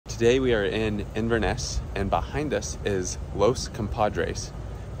Today we are in Inverness, and behind us is Los Compadres.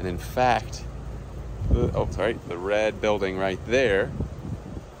 And in fact, the red building right there,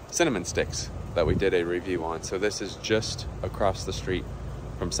 Cinnamon Sticks, that we did a review on. So this is just across the street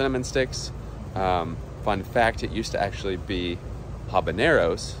from Cinnamon Sticks. Fun fact, it used to actually be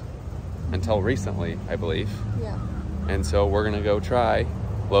Habaneros until recently, I believe. Yeah. And so we're gonna go try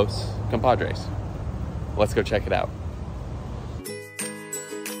Los Compadres. Let's go check it out.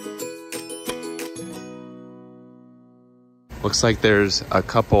 Looks like there's a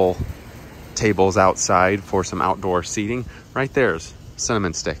couple tables outside for some outdoor seating. Right there's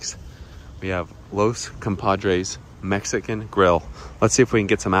Cinnamon Sticks. We have Los Compadres Mexican Grill. Let's see if we can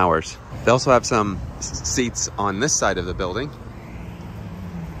get some hours. They also have some seats on this side of the building.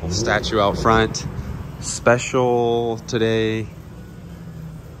 Little statue out front. Special today.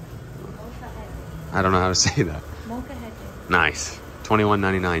 I don't know how to say that. Nice.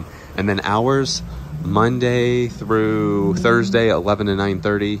 $21.99. And then hours, Monday through Thursday, 11 to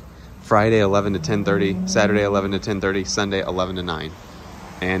 9:30. Friday, 11 to 10:30. Saturday, 11 to 10:30. Sunday, 11 to 9.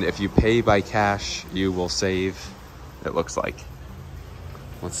 And if you pay by cash, you will save, it looks like.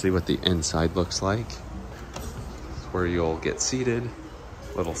 Let's see what the inside looks like. It's where you'll get seated.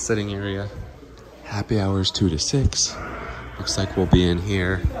 Little sitting area. Happy hours 2 to 6. Looks like we'll be in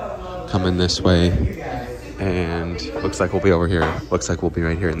here. Coming this way. And looks like we'll be over here. Looks like we'll be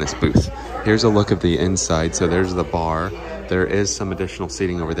right here in this booth. Here's a look of the inside. So there's the bar. There is some additional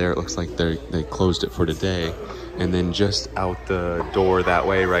seating over there. It looks like they closed it for today. And then just out the door that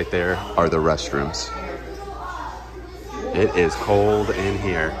way right there are the restrooms. It is cold in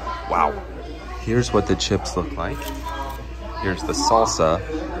here. Wow. Here's what the chips look like. Here's the salsa.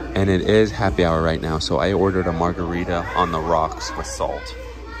 And it is happy hour right now. So I ordered a margarita on the rocks with salt.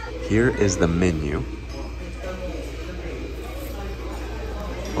 Here is the menu.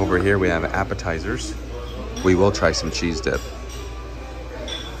 Over here we have appetizers. We will try some cheese dip.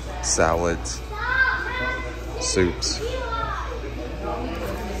 Salads. Soups.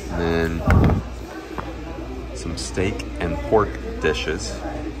 And then some steak and pork dishes.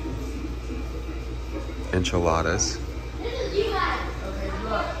 Enchiladas.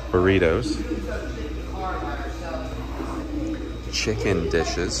 Burritos. Chicken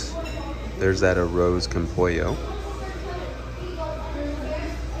dishes. There's that Arroz Con Pollo.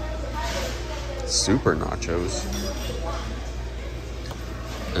 Super nachos.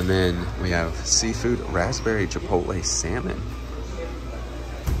 And then we have seafood raspberry chipotle salmon.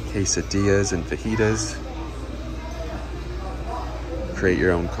 Quesadillas and fajitas. Create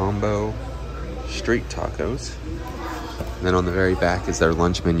your own combo. Street tacos. And then on the very back is their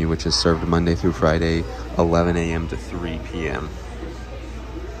lunch menu, which is served Monday through Friday, 11 a.m. to 3 p.m.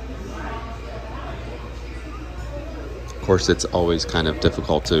 Of course, it's always kind of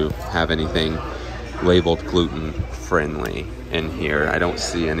difficult to have anything labeled gluten-friendly in here. I don't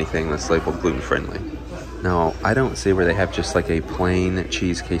see anything that's labeled gluten-friendly. Now, I don't see where they have just like a plain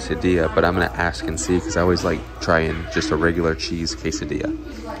cheese quesadilla, but I'm gonna ask and see because I always like trying just a regular cheese quesadilla.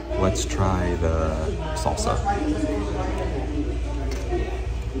 Let's try the salsa.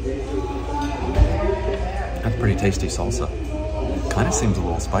 That's pretty tasty salsa. Kind of seems a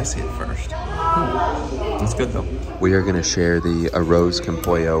little spicy at first. That's good though. We are gonna share the Arroz Con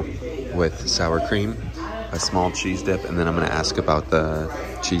Pollo with sour cream, a small cheese dip, and then I'm gonna ask about the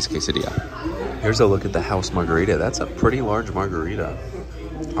cheese quesadilla. Here's a look at the house margarita. That's a pretty large margarita.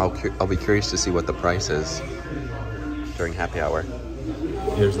 I'll be curious to see what the price is during happy hour.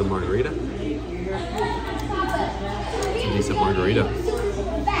 Here's the margarita. It's a decent margarita.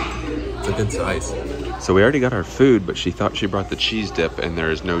 It's a good size. So we already got our food, but she thought she brought the cheese dip, and there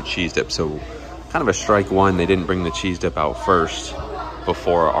is no cheese dip. So kind of a strike one. They didn't bring the cheese dip out first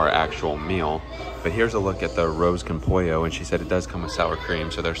before our actual meal. But here's a look at the Arroz Con Pollo, and she said it does come with sour cream,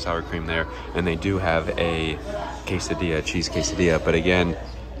 so there's sour cream there. And they do have a quesadilla, cheese quesadilla, but again,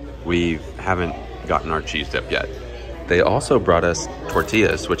 we haven't gotten our cheese dip yet. They also brought us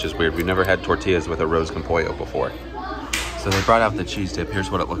tortillas, which is weird. We've never had tortillas with Arroz Con Pollo before. So they brought out the cheese dip.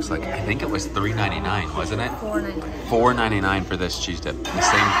 Here's what it looks like. I think it was $3.99, wasn't it? $4.99. $4.99 for this cheese dip. The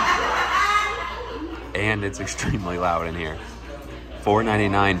same. And it's extremely loud in here.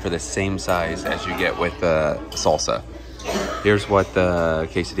 $4.99 for the same size as you get with the salsa. Here's what the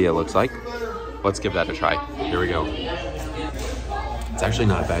quesadilla looks like. Let's give that a try. Here we go. It's actually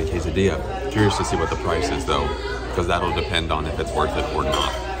not a bad quesadilla. Curious to see what the price is though, because that'll depend on if it's worth it or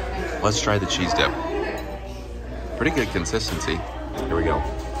not. Let's try the cheese dip. Pretty good consistency. Here we go.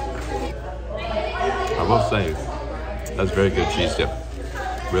 I will say, that's very good cheese dip.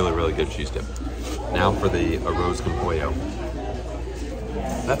 Really, really good cheese dip. Now for the Arroz Con Pollo.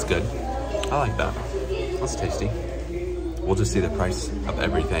 That's good. I like that. That's tasty. We'll just see the price of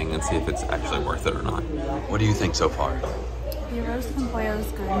everything and see if it's actually worth it or not. What do you think so far? The Arroz Con Pollo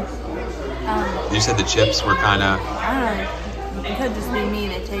is good. You said the chips were kind of... I don't know. It could just be me.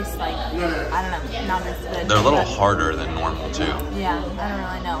 They taste like, I don't know, not as good. They're a little harder than normal too. Yeah, I don't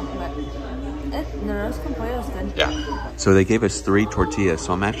really know, but the Arroz Con Pollo is good. Yeah. So they gave us 3 tortillas,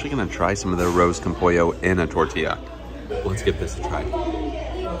 so I'm actually going to try some of the Arroz Con Pollo in a tortilla. Let's give this a try. I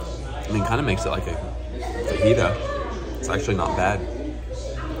mean, it kind of makes it like a fajita. It's actually not bad.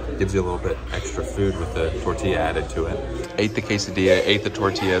 Gives you a little bit extra food with the tortilla added to it. Ate the quesadilla, ate the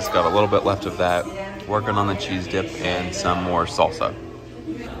tortillas, got a little bit left of that. Working on the cheese dip and some more salsa.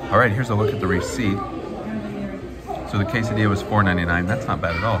 All right, here's a look at the receipt. So the quesadilla was $4.99. That's not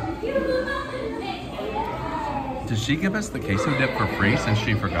bad at all. Did she give us the queso dip for free since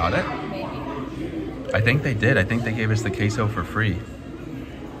she forgot it? I think they did. I think they gave us the queso for free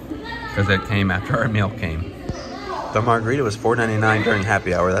because it came after our meal came. The margarita was $4.99 during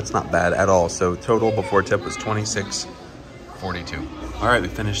happy hour. That's not bad at all. So total before tip was $26.42. All right, we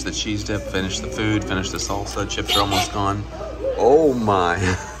finished the cheese dip, finished the food, finished the salsa. Chips are almost gone. Oh my.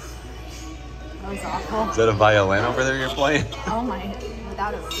 That was awful. Is that a violin over there you're playing? Oh my,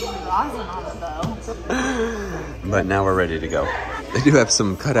 without a rosin on it though. But now we're ready to go. They do have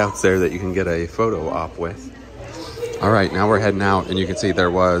some cutouts there that you can get a photo op with. All right, now we're heading out and you can see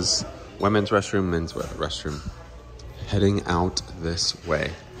there was women's restroom, men's restroom. Heading out this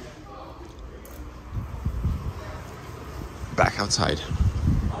way. Back outside.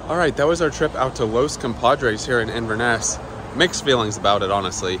 All right, that was our trip out to Los Compadres here in Inverness. Mixed feelings about it,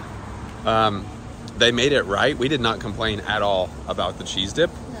 honestly. They made it right. We did not complain at all about the cheese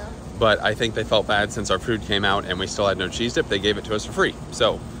dip. No. But I think they felt bad since our food came out and we still had no cheese dip. They gave it to us for free.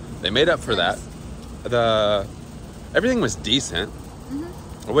 So they made up for that. Everything was decent.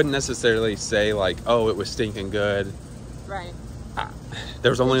 Mm-hmm. I wouldn't necessarily say like, oh, it was stinking good. Right.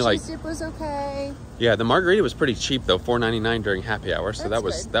 There was only the like... cheese dip was okay. Yeah, the margarita was pretty cheap though, $4.99 during happy hour. So that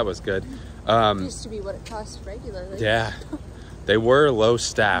was good. It used to be what it costs regularly. Yeah. They were low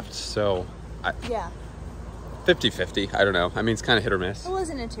staffed, so... yeah. 50-50, I don't know. I mean, it's kind of hit or miss. It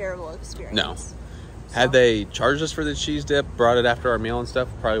wasn't a terrible experience. No. Had they charged us for the cheese dip, brought it after our meal and stuff,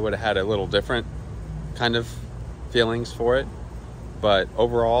 probably would have had a little different kind of feelings for it. But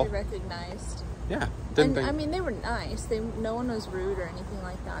overall... They recognized. Yeah. I mean, they were nice. No one was rude or anything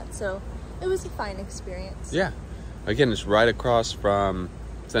like that. So it was a fine experience. Yeah. Again, it's right across from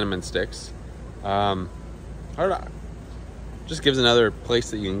Cinnamon Sticks. I don't know. Just gives another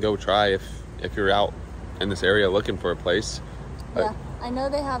place that you can go try if you're out in this area looking for a place. Yeah. I know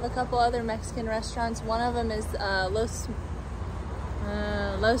they have a couple other Mexican restaurants. One of them is Los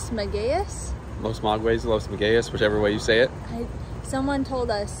Magueyes. Los Magueyes, Los Magueyes, whichever way you say it. Someone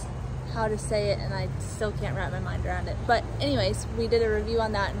told us how to say it and I still can't wrap my mind around it. But anyways, we did a review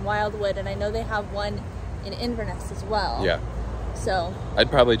on that in Wildwood and I know they have one in Inverness as well. Yeah. So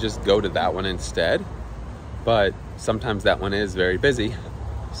I'd probably just go to that one instead. But sometimes that one is very busy.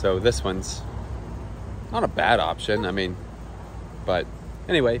 So this one's not a bad option. I mean, but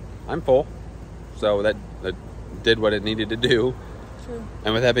anyway, I'm full. So that did what it needed to do. True.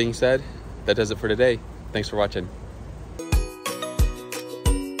 And with that being said, that does it for today. Thanks for watching.